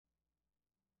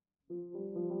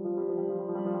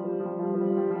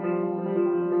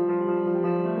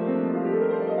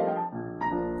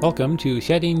Welcome to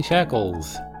Shedding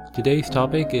Shackles. Today's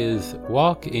topic is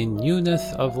Walk in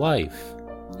Newness of Life.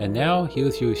 And now,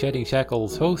 here's your Shedding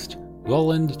Shackles host,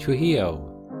 Roland Trujillo.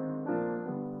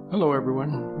 Hello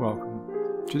everyone,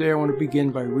 welcome. Today I want to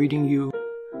begin by reading you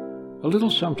a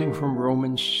little something from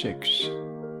Romans 6.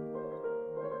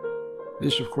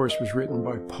 This, of course, was written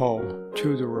by Paul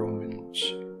to the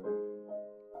Romans.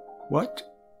 What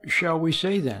shall we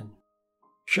say then?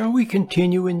 Shall we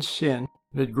continue in sin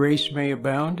that grace may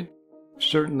abound?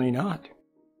 Certainly not.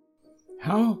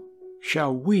 How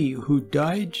shall we who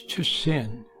died to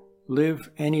sin live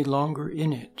any longer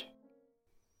in it?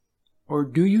 Or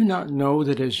do you not know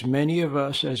that as many of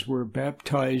us as were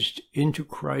baptized into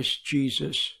Christ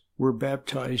Jesus were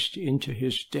baptized into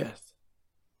his death?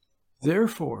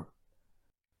 Therefore,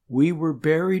 we were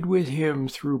buried with him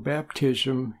through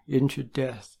baptism into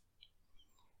death,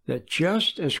 that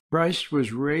just as Christ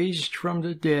was raised from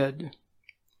the dead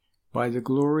by the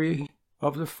glory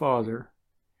of the Father,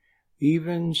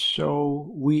 even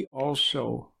so we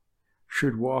also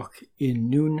should walk in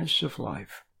newness of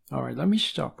life. All right, let me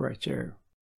stop right there.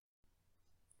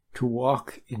 To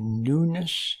walk in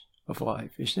newness of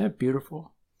life. Isn't that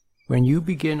beautiful? When you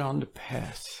begin on the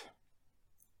path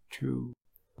to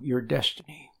your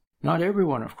destiny, not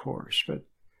everyone, of course, but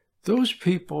those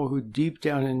people who deep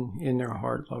down in their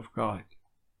heart love God,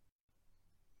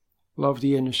 love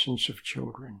the innocence of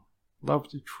children,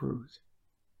 love the truth.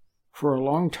 For a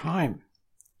long time,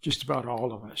 just about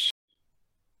all of us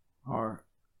are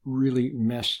really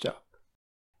messed up.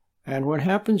 And what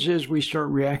happens is we start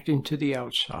reacting to the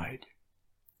outside.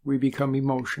 We become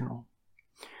emotional.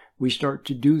 We start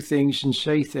to do things and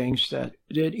say things that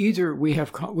either we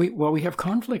have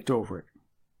conflict over it.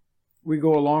 We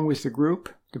go along with the group,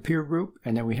 the peer group,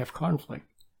 and then we have conflict.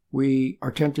 We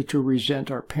are tempted to resent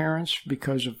our parents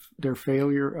because of their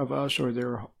failure of us or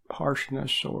their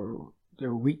harshness or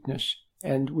their weakness,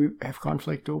 and we have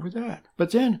conflict over that.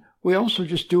 But then we also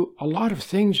just do a lot of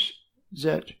things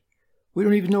that we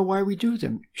don't even know why we do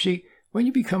them. See, when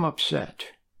you become upset,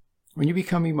 when you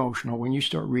become emotional, when you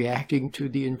start reacting to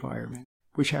the environment,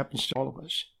 which happens to all of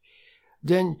us,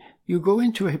 then you go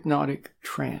into a hypnotic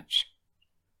trance.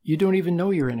 You don't even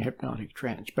know you're in a hypnotic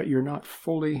trance, but you're not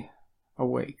fully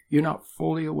awake. You're not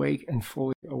fully awake and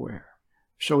fully aware.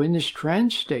 So in this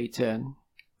trance state, then,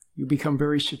 you become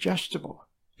very suggestible.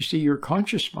 You see, your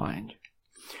conscious mind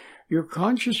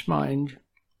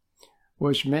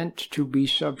was meant to be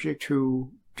subject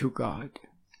to God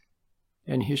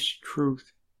and his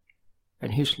truth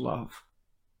and his love.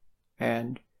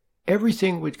 And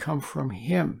everything would come from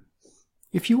him.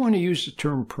 If you want to use the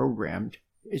term programmed,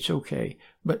 it's okay.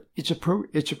 But it's a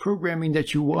programming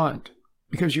that you want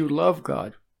because you love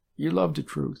God. You love the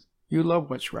truth. You love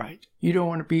what's right. You don't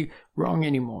want to be wrong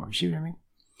anymore. See what I mean?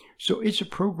 So it's a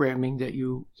programming that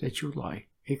you like.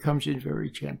 It comes in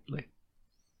very gently,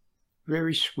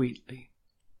 very sweetly.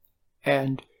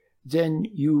 And then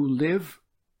you live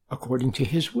according to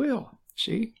his will.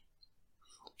 See?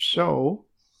 So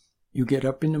you get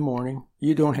up in the morning.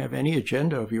 You don't have any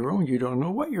agenda of your own. You don't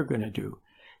know what you're going to do.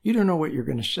 You don't know what you're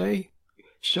going to say.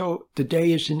 So the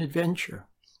day is an adventure.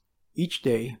 Each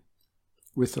day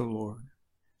with the Lord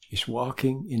is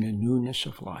walking in a newness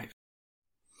of life.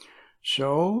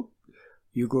 So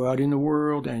you go out in the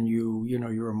world and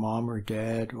you're a mom or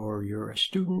dad or you're a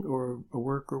student or a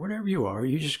worker, whatever you are.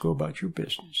 You just go about your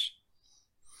business.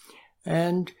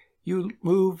 And you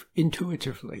move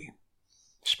intuitively,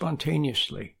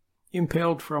 spontaneously,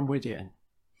 impelled from within.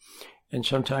 And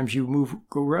sometimes you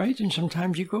go right, and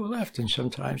sometimes you go left, and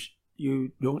sometimes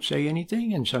you don't say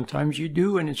anything, and sometimes you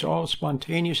do, and it's all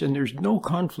spontaneous, and there's no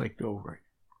conflict over it.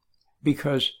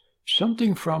 Because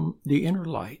something from the inner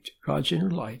light, God's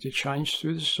inner light that shines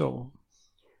through the soul,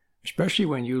 especially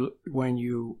when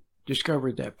you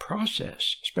discover that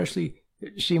process,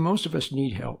 see, most of us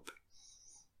need help.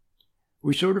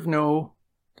 We sort of know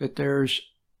that there's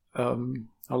a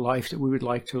life that we would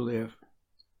like to live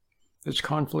that's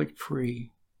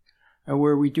conflict-free, and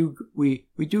where we do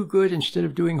good instead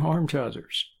of doing harm to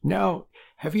others. Now,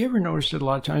 have you ever noticed that a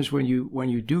lot of times when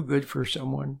you do good for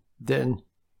someone, then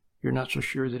you're not so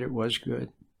sure that it was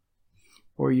good?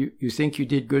 Or you think you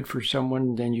did good for someone,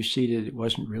 and then you see that it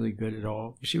wasn't really good at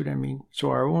all. You see what I mean?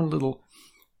 So our own little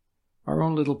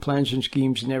plans and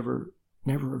schemes never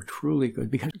are truly good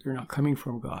because they're not coming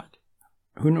from God.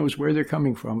 Who knows where they're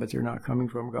coming from, but they're not coming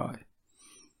from God.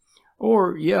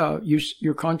 Or,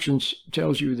 your conscience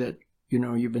tells you that,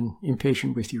 you've been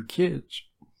impatient with your kids.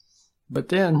 But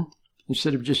then,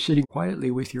 instead of just sitting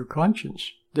quietly with your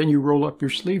conscience, Then you roll up your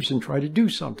sleeves and try to do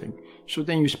something. So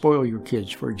then you spoil your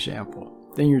kids, for example.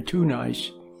 Then you're too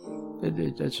nice.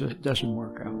 That doesn't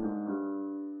work out.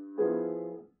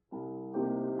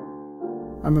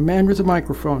 I'm a man with a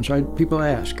microphone, so people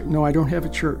ask. No, I don't have a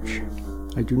church.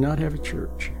 I do not have a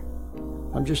church.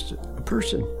 I'm just a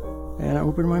person. And I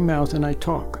open my mouth and I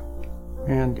talk.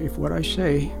 And if what I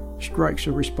say strikes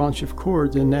a responsive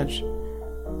chord, then that's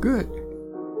good.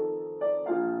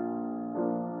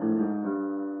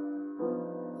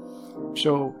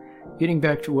 So, getting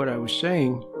back to what I was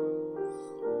saying,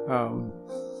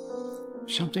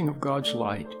 something of God's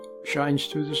light shines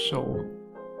through the soul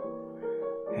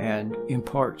and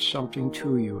imparts something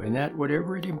to you. And that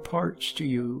whatever it imparts to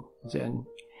you then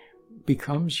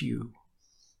becomes you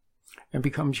and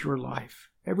becomes your life.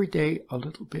 Every day a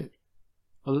little bit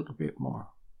more.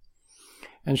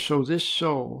 And so this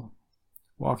soul,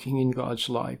 walking in God's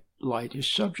light, is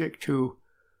subject to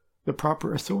the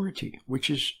proper authority, which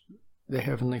is the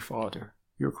Heavenly Father,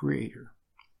 your Creator.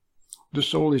 The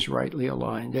soul is rightly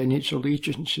aligned, and its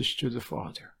allegiance is to the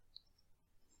Father,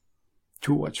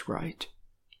 to what's right.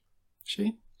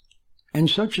 See? And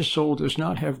such a soul does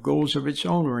not have goals of its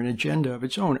own or an agenda of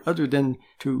its own, other than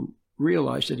to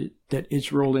realize that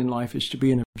its role in life is to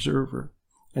be an observer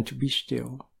and to be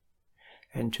still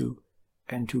and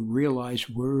to realize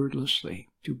wordlessly,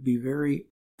 to be very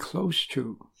close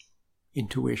to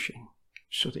intuition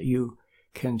so that you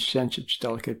can sense its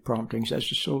delicate promptings. That's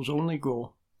the soul's only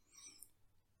goal.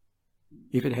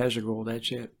 If it has a goal,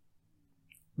 that's it.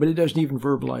 But it doesn't even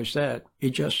verbalize that.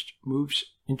 It just moves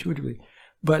intuitively.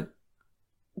 But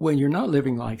when you're not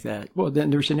living like that, well, then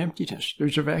there's an emptiness.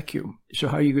 There's a vacuum. So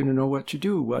how are you going to know what to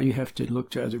do? Well, you have to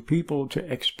look to other people, to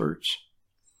experts,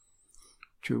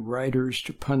 to writers,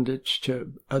 to pundits,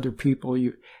 to other people.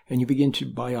 And you begin to,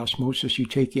 by osmosis, you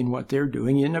take in what they're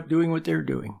doing. You end up doing what they're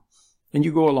doing. And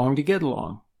you go along to get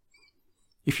along.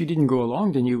 If you didn't go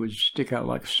along, then you would stick out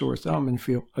like a sore thumb and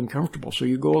feel uncomfortable. So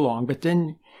you go along, but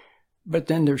then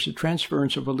there's a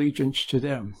transference of allegiance to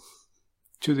them,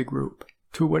 to the group,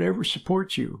 to whatever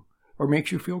supports you or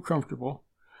makes you feel comfortable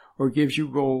or gives you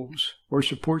goals or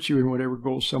supports you in whatever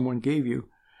goals someone gave you.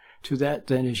 To that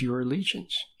then is your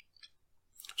allegiance.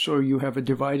 So you have a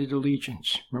divided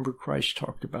allegiance. Remember Christ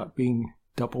talked about being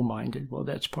double-minded. Well,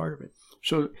 that's part of it.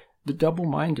 So the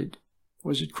double-minded,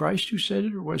 was it Christ who said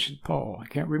it or was it Paul? I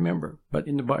can't remember. But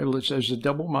in the Bible it says the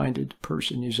double-minded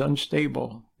person is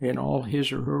unstable in all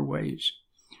his or her ways.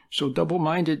 So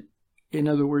double-minded, in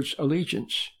other words,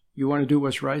 allegiance. You want to do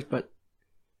what's right, but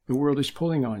the world is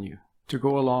pulling on you to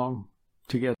go along,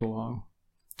 to get along,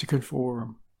 to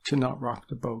conform, to not rock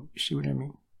the boat. You see what I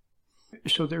mean?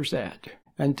 So there's that.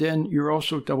 And then you're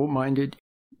also double-minded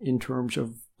in terms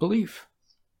of belief.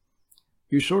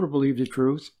 You sort of believe the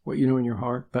truth, what you know in your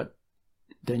heart, but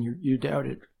then you doubt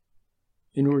it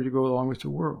in order to go along with the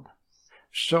world.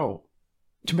 So,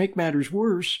 to make matters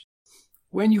worse,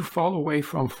 when you fall away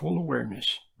from full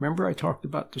awareness, remember I talked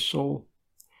about the soul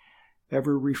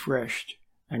ever refreshed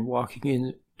and walking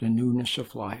in the newness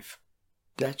of life.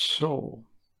 That soul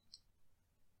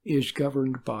is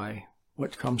governed by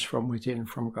what comes from within,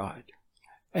 from God.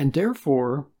 And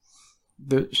therefore,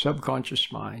 the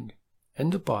subconscious mind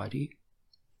and the body,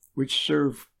 which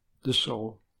serve the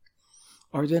soul,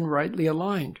 are then rightly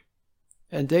aligned,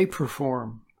 and they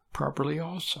perform properly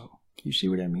also. You see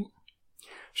what I mean?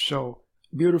 So,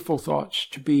 beautiful thoughts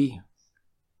to be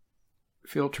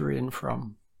filter in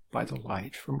from, by the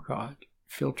light from God,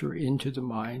 filter into the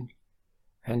mind,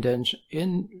 and then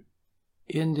in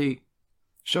the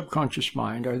subconscious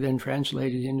mind are then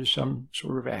translated into some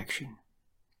sort of action,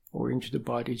 or into the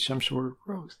body, some sort of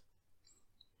growth.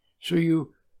 So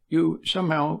you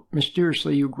somehow,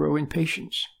 mysteriously, you grow in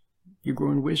patience. You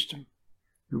grow in wisdom.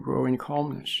 You grow in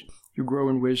calmness. You grow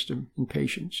in wisdom, in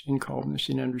patience, in calmness,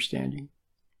 in understanding,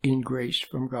 in grace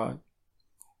from God.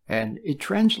 And it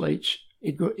translates,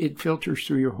 it filters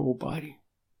through your whole body.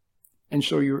 And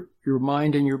so your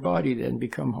mind and your body then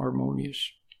become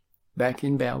harmonious, back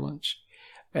in balance,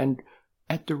 and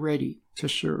at the ready to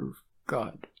serve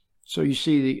God. So you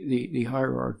see the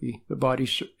hierarchy. The body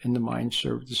and the mind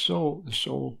serve the soul. The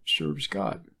soul serves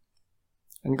God.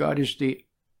 And God is the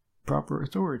proper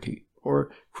authority,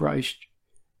 or Christ,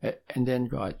 and then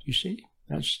God. You see,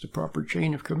 that's the proper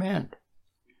chain of command.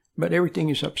 But everything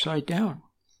is upside down.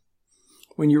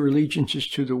 When your allegiance is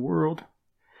to the world,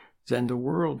 then the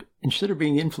world, instead of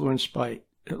being influenced by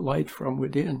light from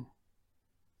within,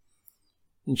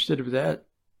 instead of that,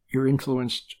 you're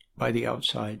influenced by the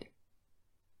outside.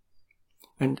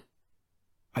 And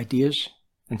ideas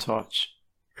and thoughts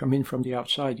come in from the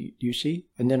outside, you see,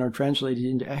 and then are translated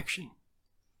into action.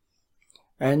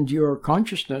 And your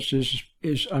consciousness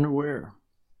is unaware.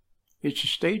 It's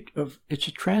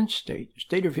a trance state, a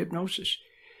state of hypnosis.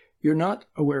 You're not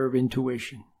aware of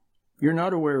intuition. You're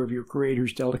not aware of your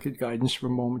Creator's delicate guidance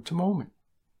from moment to moment.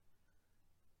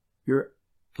 You're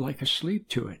like asleep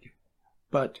to it.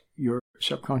 But your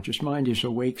subconscious mind is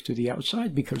awake to the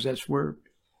outside because that's where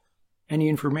any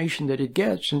information that it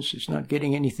gets, since it's not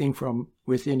getting anything from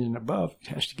within and above, it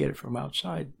has to get it from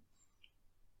outside.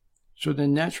 So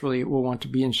then naturally it will want to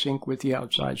be in sync with the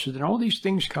outside. So then all these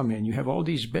things come in. You have all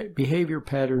these behavior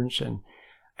patterns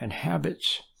and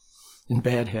habits and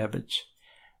bad habits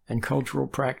and cultural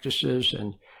practices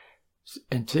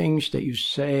and things that you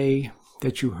say,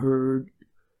 that you heard,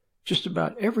 just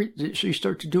about so you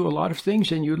start to do a lot of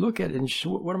things and you look at it and say,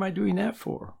 what am I doing that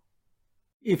for?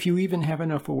 If you even have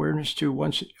enough awareness to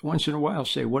once in a while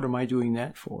say, what am I doing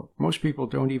that for? Most people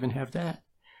don't even have that.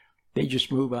 They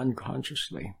just move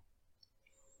unconsciously.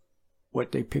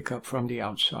 What they pick up from the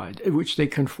outside, which they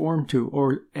conform to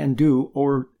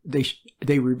or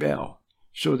they rebel.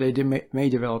 So they may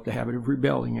develop the habit of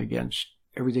rebelling against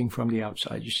everything from the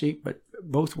outside, you see, but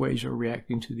both ways are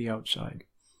reacting to the outside.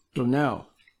 So now,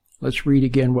 let's read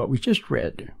again what we just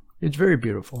read. It's very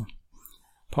beautiful.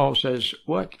 Paul says,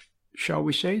 what shall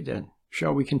we say then?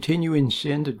 Shall we continue in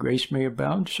sin that grace may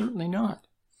abound? Certainly not.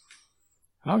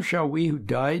 How shall we who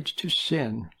died to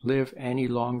sin live any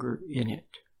longer in it?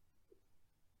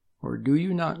 Or do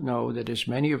you not know that as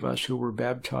many of us who were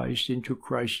baptized into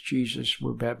Christ Jesus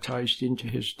were baptized into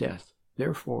his death?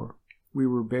 Therefore, we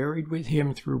were buried with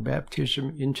him through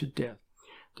baptism into death,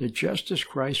 that just as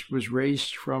Christ was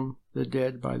raised from the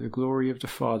dead by the glory of the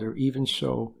Father, even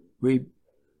so we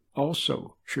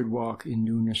also should walk in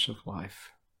newness of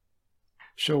life.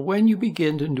 So when you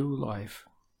begin the new life,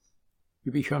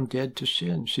 you become dead to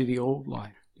sin. See, the old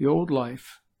life. The old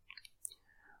life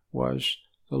was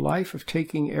the life of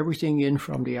taking everything in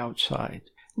from the outside.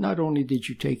 Not only did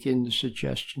you take in the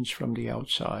suggestions from the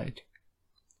outside,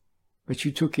 but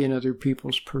you took in other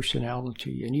people's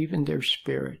personality and even their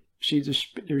spirit. See,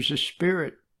 there's a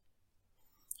spirit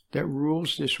that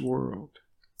rules this world.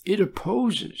 It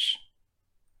opposes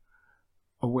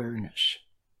awareness.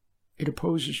 It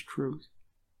opposes truth.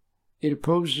 It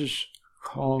opposes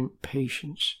calm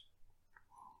patience.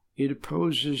 It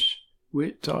opposes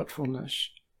wit, thoughtfulness.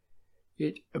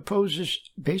 It opposes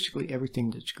basically everything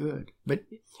that's good.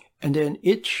 And then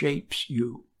it shapes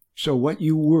you. So what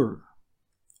you were,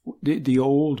 the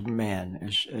old man,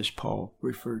 as Paul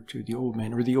referred to, the old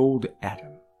man, or the old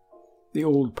Adam, the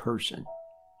old person,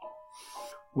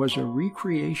 was a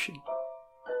recreation,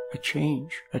 a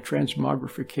change, a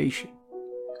transmogrification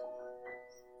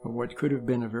of what could have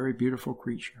been a very beautiful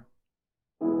creature.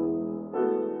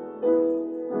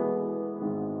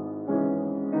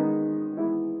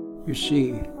 You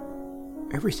see,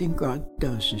 everything God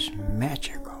does is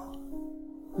magical.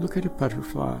 Look at a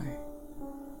butterfly,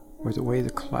 or the way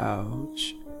the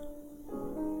clouds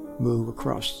move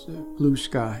across the blue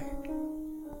sky.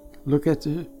 Look at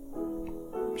the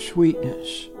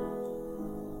sweetness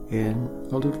in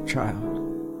a little child.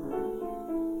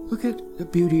 Look at the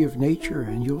beauty of nature,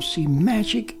 and you'll see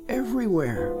magic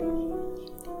everywhere.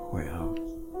 Well,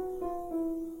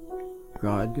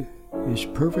 God is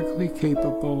perfectly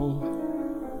capable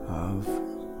of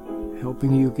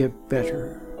helping you get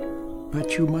better,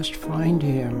 but you must find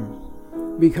him,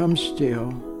 become still,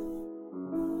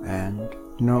 and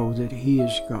know that he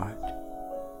is God.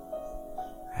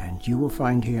 And you will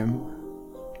find him,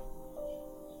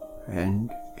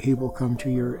 and he will come to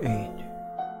your aid.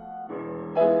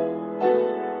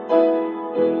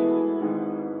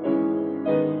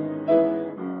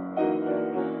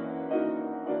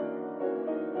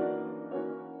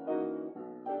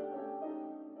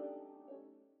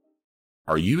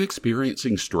 Are you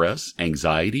experiencing stress,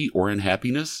 anxiety, or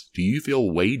unhappiness? Do you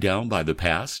feel weighed down by the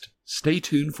past? Stay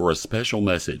tuned for a special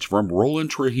message from Roland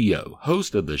Trujillo,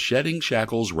 host of the Shedding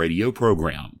Shackles radio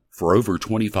program. For over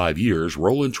 25 years,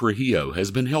 Roland Trujillo has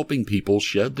been helping people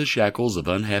shed the shackles of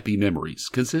unhappy memories,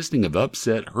 consisting of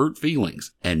upset, hurt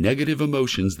feelings, and negative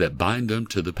emotions that bind them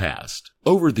to the past.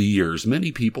 Over the years,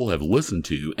 many people have listened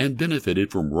to and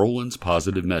benefited from Roland's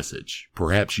positive message.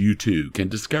 Perhaps you too can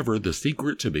discover the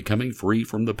secret to becoming free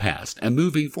from the past and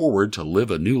moving forward to live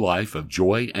a new life of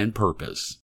joy and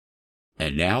purpose.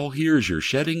 And now, here's your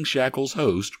Shedding Shackles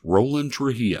host, Roland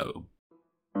Trujillo.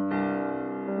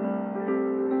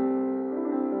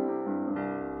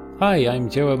 Hi, I'm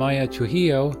Jeremiah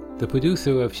Trujillo, the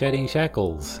producer of Shedding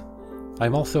Shackles.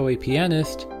 I'm also a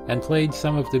pianist and played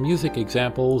some of the music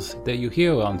examples that you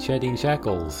hear on Shedding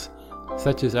Shackles,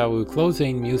 such as our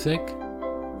closing music,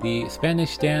 the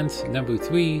Spanish Dance No.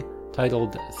 3,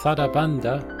 titled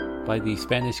Sarabanda by the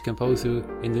Spanish composer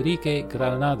Enrique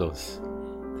Granados.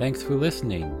 Thanks for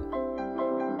listening.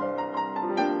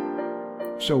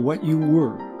 So what you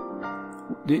were,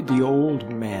 the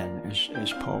old man,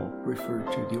 as Paul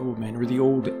referred to, the old man, or the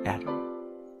old Adam,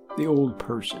 the old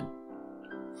person,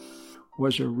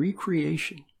 was a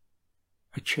recreation,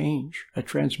 a change, a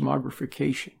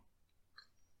transmogrification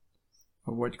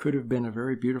of what could have been a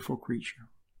very beautiful creature.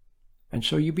 And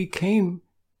so you became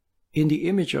in the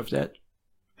image of that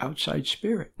outside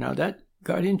spirit. Now that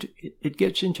it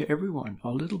gets into everyone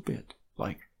a little bit,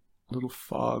 like a little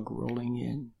fog rolling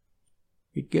in.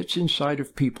 It gets inside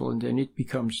of people and then it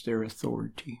becomes their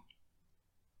authority.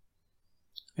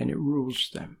 And it rules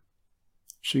them.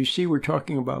 So you see, we're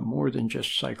talking about more than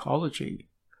just psychology,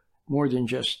 more than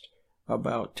just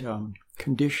about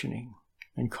conditioning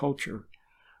and culture.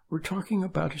 We're talking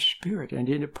about a spirit, and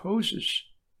it opposes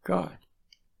God.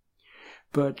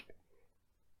 But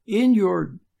in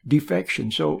your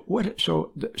defection, so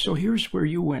here's where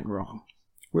you went wrong.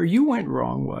 Where you went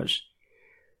wrong was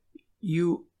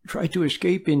you tried to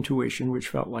escape intuition, which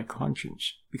felt like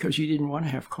conscience, because you didn't want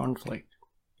to have conflict.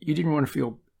 You didn't want to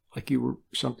feel like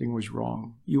something was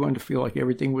wrong. You wanted to feel like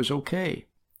everything was okay,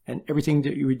 and everything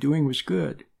that you were doing was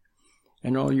good.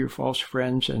 And all your false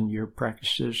friends and your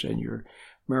practices and your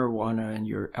marijuana and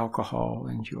your alcohol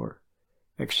and your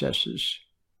excesses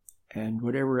and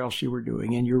whatever else you were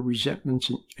doing and your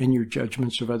resentments and your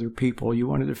judgments of other people, you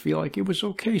wanted to feel like it was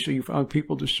okay, so you found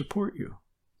people to support you.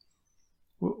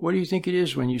 What do you think it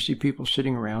is when you see people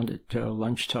sitting around at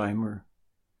lunchtime or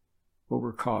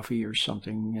over coffee or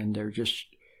something, and they're just,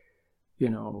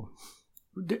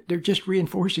 they're just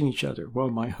reinforcing each other? Well,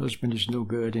 my husband is no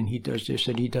good, and he does this,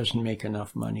 and he doesn't make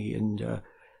enough money, and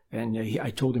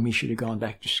I told him he should have gone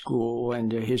back to school,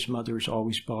 and his mother is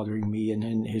always bothering me, and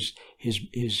then his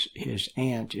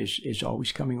aunt is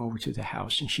always coming over to the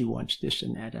house, and she wants this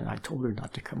and that, and I told her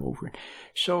not to come over.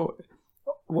 So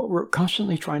what we're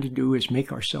constantly trying to do is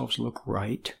make ourselves look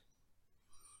right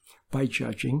by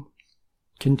judging,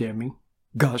 condemning,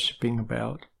 gossiping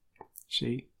about,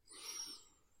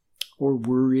 or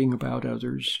worrying about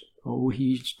others. Oh,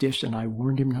 he's this, and I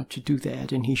warned him not to do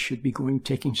that, and he should be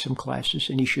taking some classes,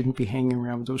 and he shouldn't be hanging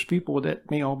around with those people. Well,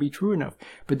 that may all be true enough.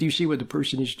 But do you see what the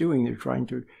person is doing? They're trying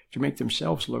to make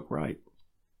themselves look right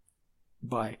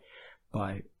by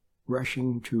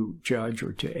rushing to judge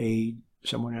or to aid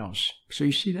someone else. So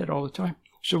you see that all the time.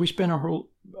 So we spend our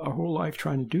whole life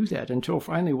trying to do that until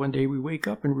finally one day we wake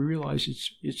up and we realize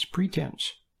it's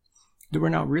pretense, that we're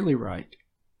not really right.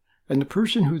 And the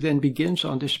person who then begins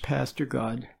on this path to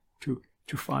God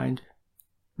to find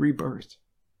rebirth.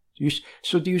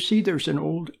 So do you see there's an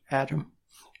old Adam,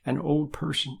 an old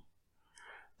person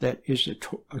that is a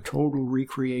total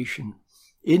recreation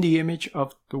in the image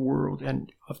of the world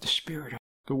and of the spirit of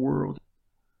the world.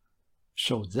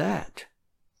 So that,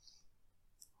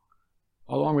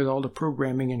 along with all the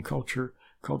programming and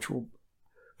cultural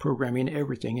programming and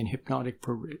everything, and hypnotic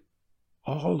programming,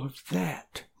 all of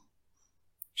that,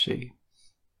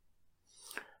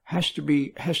 has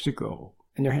to go,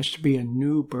 and there has to be a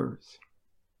new birth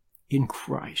in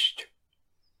Christ,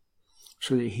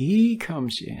 so that He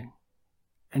comes in,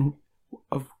 and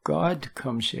of God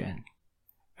comes in,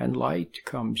 and light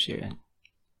comes in.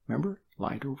 Remember,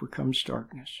 light overcomes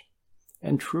darkness,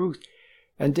 and truth.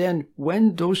 And then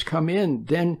when those come in,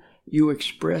 then you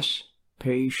express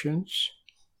patience,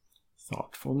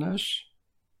 thoughtfulness,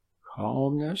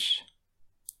 calmness.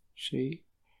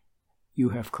 You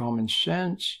have common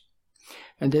sense.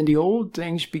 And then the old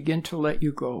things begin to let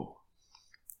you go.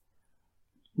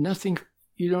 Nothing,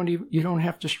 you don't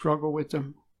have to struggle with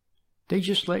them. They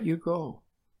just let you go.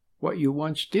 What you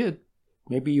once did,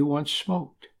 maybe you once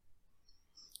smoked.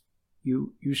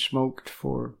 You smoked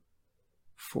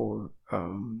to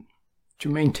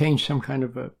maintain some kind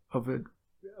of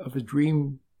a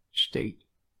dream state,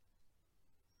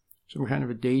 some kind of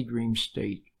a daydream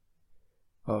state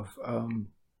of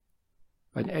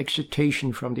an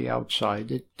excitation from the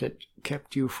outside that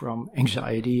kept you from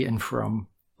anxiety and from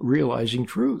realizing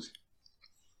truth.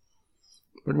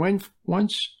 But when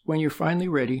you're finally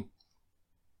ready,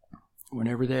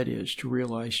 whenever that is, to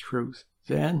realize truth,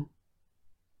 then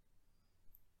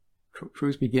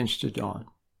truth begins to dawn.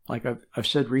 Like I've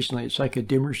said recently, it's like a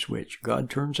dimmer switch. God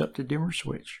turns up the dimmer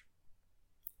switch.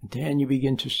 And then you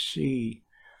begin to see,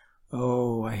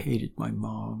 oh, I hated my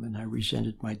mom, and I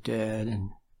resented my dad,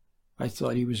 and I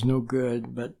thought he was no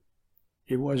good, but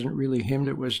it wasn't really him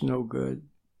that was no good.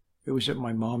 It was that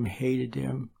my mom hated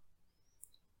him,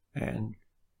 and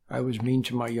I was mean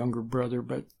to my younger brother,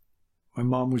 but my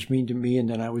mom was mean to me and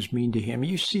then I was mean to him.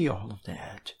 You see all of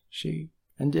that, see?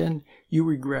 And then you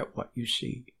regret what you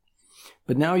see.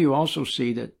 But now you also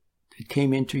see that it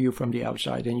came into you from the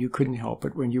outside and you couldn't help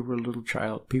it when you were a little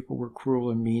child. People were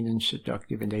cruel and mean and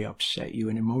seductive and they upset you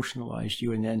and emotionalized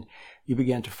you, and then you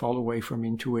began to fall away from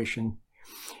intuition.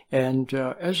 And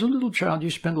as a little child,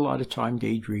 you spend a lot of time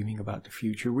daydreaming about the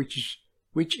future, which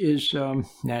is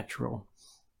natural.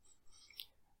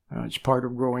 It's part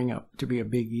of growing up to be a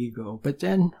big ego. But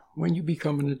then when you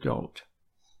become an adult,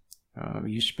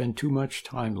 you spend too much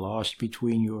time lost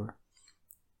between your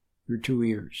two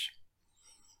ears,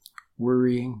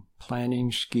 worrying, planning,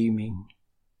 scheming,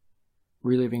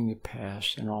 reliving the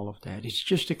past and all of that. It's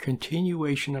just a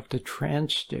continuation of the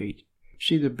trance state.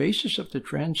 See, the basis of the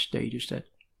trance state is that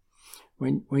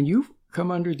when you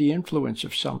come under the influence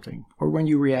of something, or when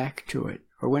you react to it,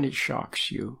 or when it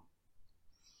shocks you,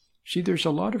 see, there's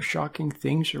a lot of shocking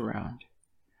things around.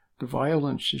 The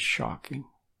violence is shocking.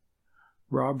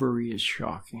 Robbery is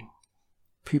shocking.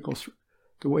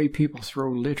 The way people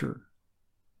throw litter.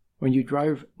 When you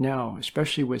drive now,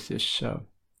 especially with this,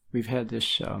 we've had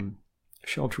this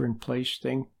shelter-in-place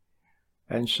thing,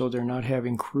 and so they're not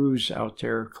having crews out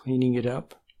there cleaning it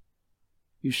up.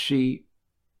 You see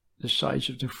the sides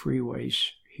of the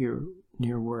freeways here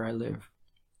near where I live,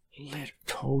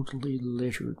 totally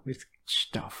littered with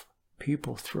stuff.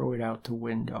 People throw it out the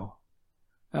window.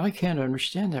 I can't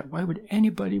understand that. Why would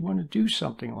anybody want to do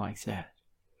something like that?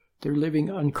 They're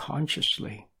living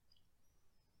unconsciously.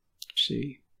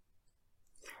 See?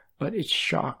 But it's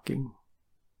shocking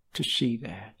to see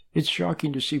that. It's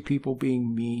shocking to see people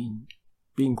being mean,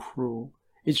 being cruel.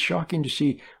 It's shocking to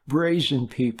see brazen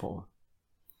people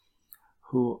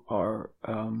who are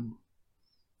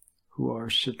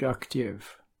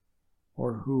seductive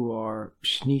or who are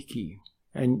sneaky.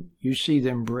 And you see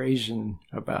them brazen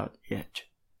about it,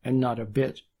 and not a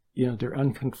bit, they're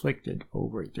unconflicted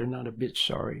over it. They're not a bit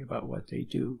sorry about what they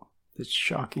do. It's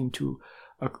shocking to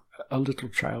a little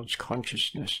child's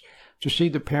consciousness to see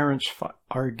the parents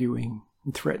arguing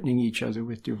and threatening each other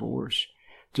with divorce,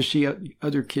 to see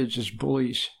other kids as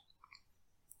bullies,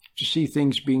 to see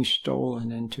things being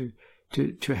stolen, and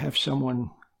to have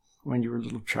someone, when you're a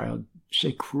little child,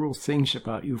 say cruel things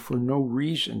about you for no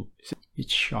reason.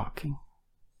 It's shocking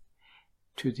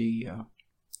to the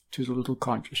little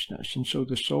consciousness. And so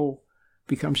the soul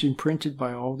becomes imprinted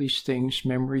by all these things,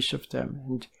 memories of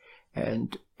them,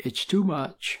 and it's too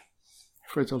much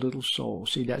for the little soul.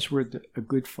 See, that's where a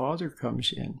good father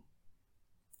comes in.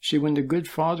 See, when the good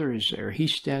father is there, he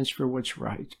stands for what's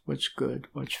right, what's good,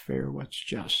 what's fair, what's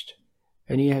just.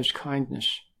 And he has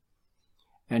kindness,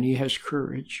 and he has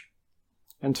courage,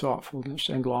 and thoughtfulness,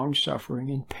 and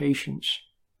long-suffering, and patience.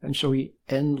 And so he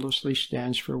endlessly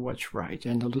stands for what's right.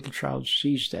 And the little child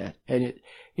sees that, and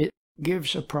it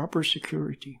gives a proper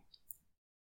security.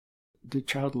 The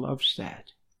child loves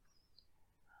that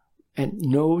and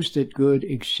knows that good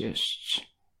exists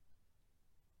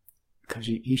because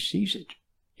he sees it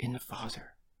in the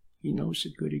father. He knows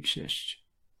that good exists.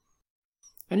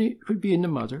 And it could be in the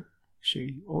mother,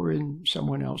 see, or in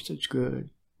someone else that's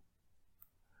good.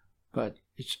 But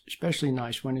it's especially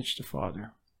nice when it's the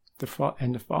father.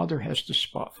 And the father has the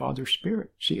father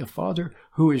spirit. See, a father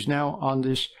who is now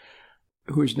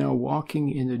walking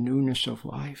in the newness of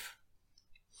life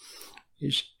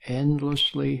is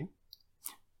endlessly,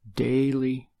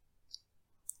 daily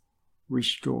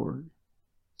restored,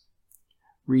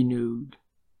 renewed.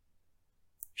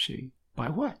 See, by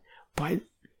what? By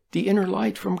the inner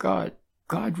light from God.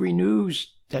 God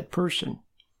renews that person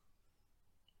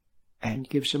and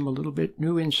gives him a little bit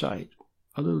new insight,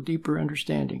 a little deeper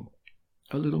understanding,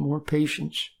 a little more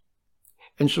patience.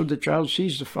 And so the child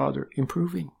sees the father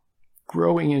improving,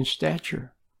 growing in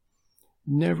stature,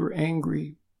 never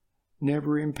angry,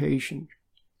 never impatient.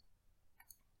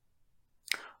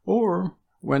 Or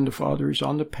when the father is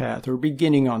on the path, or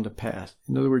beginning on the path,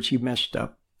 in other words, he messed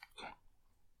up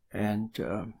and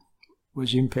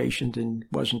was impatient and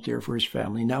wasn't there for his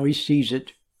family. Now he sees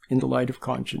it in the light of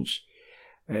conscience,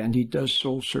 and he does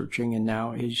soul searching, and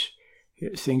now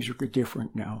things are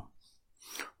different now.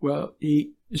 Well,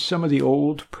 some of the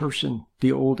old person,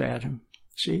 the old Adam,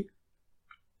 see,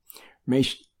 may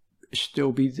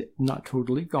still be not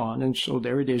totally gone, and so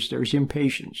there it is, there's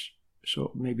impatience.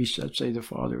 So maybe let's say the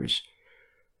father is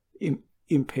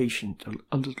impatient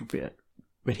a little bit,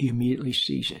 but he immediately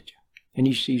sees it, and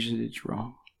he sees that it's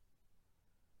wrong.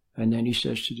 And then he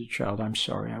says to the child, I'm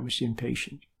sorry, I was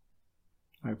impatient.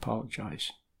 I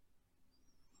apologize.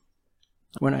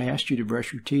 When I asked you to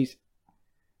brush your teeth,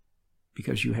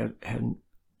 because you hadn't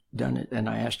done it, and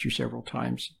I asked you several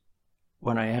times,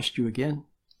 when I asked you again,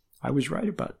 I was right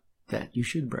about that. You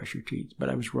should brush your teeth. But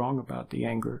I was wrong about the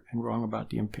anger and wrong about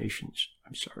the impatience.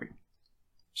 I'm sorry.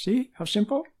 See how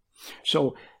simple?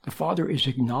 So the father is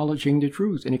acknowledging the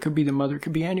truth. And it could be the mother, it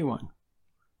could be anyone.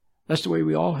 That's the way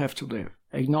we all have to live.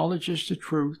 Acknowledges the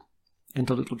truth, and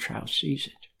the little child sees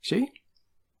it. See?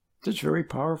 That's very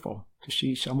powerful, to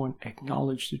see someone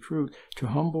acknowledge the truth, to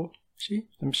humble,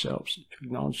 themselves, to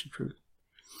acknowledge the truth.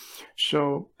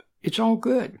 So it's all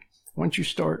good once you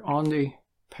start on the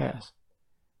path.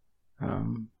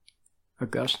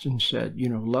 Augustine said,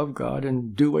 love God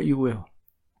and do what you will.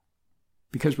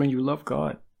 Because when you love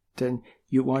God, then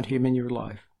you want him in your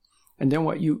life. And then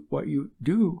what you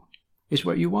do is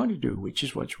what you want to do, which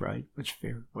is what's right, what's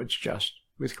fair, what's just,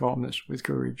 with calmness, with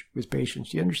courage, with patience.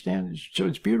 Do you understand? So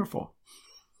it's beautiful.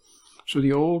 So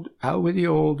the old, out with the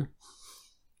old,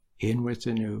 in with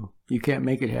the new. You can't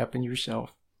make it happen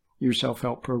yourself. Your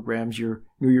self-help programs, your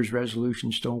New Year's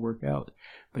resolutions don't work out.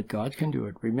 But God can do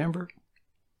it. Remember,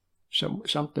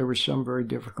 there was some very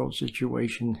difficult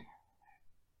situation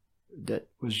that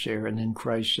was there, and then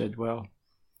Christ said,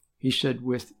 he said,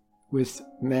 with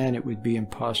man it would be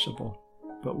impossible,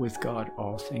 but with God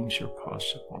all things are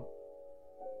possible.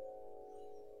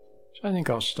 So I think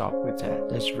I'll stop with that.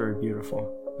 That's very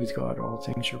beautiful. With God all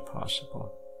things are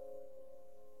possible.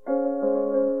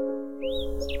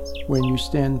 When you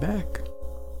stand back,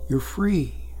 you're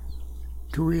free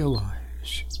to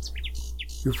realize.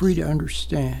 You're free to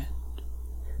understand.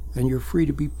 And you're free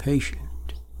to be patient.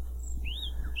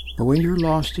 But when you're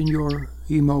lost in your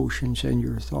emotions and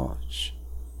your thoughts,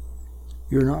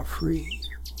 you're not free.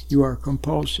 You are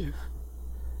compulsive.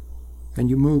 And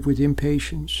you move with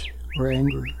impatience or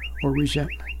anger or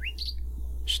resentment.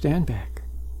 Stand back,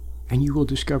 and you will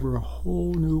discover a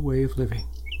whole new way of living.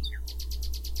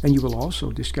 And you will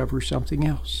also discover something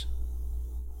else.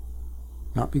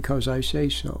 Not because I say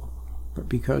so, but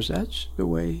because that's the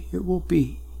way it will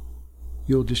be.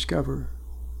 You'll discover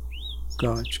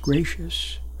God's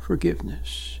gracious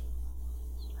forgiveness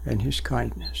and his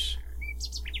kindness.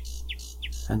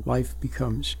 And life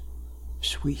becomes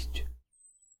sweet.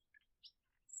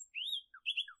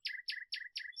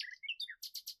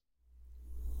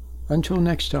 Until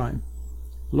next time,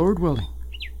 Lord willing,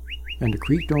 and the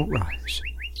creek don't rise.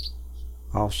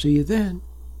 I'll see you then.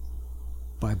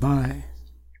 Bye-bye.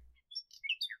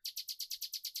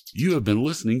 You have been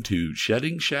listening to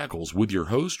Shedding Shackles with your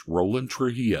host, Roland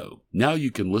Trujillo. Now you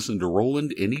can listen to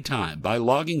Roland anytime by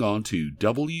logging on to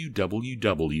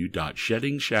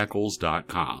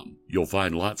www.sheddingshackles.com. You'll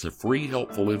find lots of free,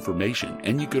 helpful information,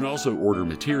 and you can also order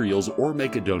materials or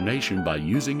make a donation by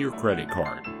using your credit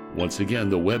card. Once again,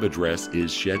 the web address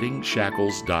is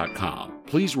sheddingshackles.com.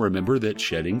 Please remember that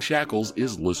Shedding Shackles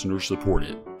is listener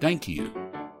supported. Thank you.